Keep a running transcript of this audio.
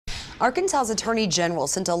Arkansas's Attorney General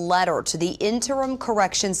sent a letter to the interim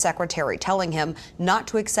corrections secretary telling him not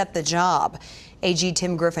to accept the job. AG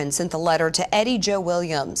Tim Griffin sent the letter to Eddie Joe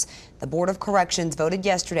Williams. The Board of Corrections voted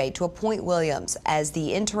yesterday to appoint Williams as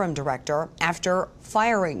the interim director after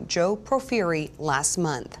firing Joe Porfiry last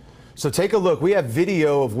month. So take a look. We have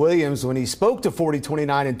video of Williams when he spoke to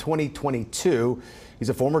 4029 in 2022. He's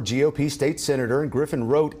a former GOP state senator, and Griffin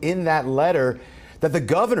wrote in that letter that the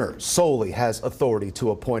governor solely has authority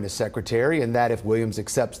to appoint a secretary, and that if Williams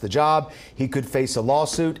accepts the job, he could face a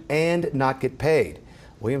lawsuit and not get paid.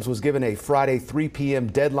 Williams was given a Friday 3 p.m.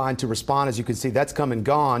 deadline to respond. As you can see, that's come and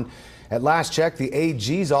gone. At last check, the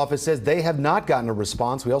AG's office says they have not gotten a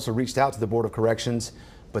response. We also reached out to the Board of Corrections,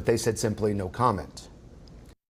 but they said simply no comment.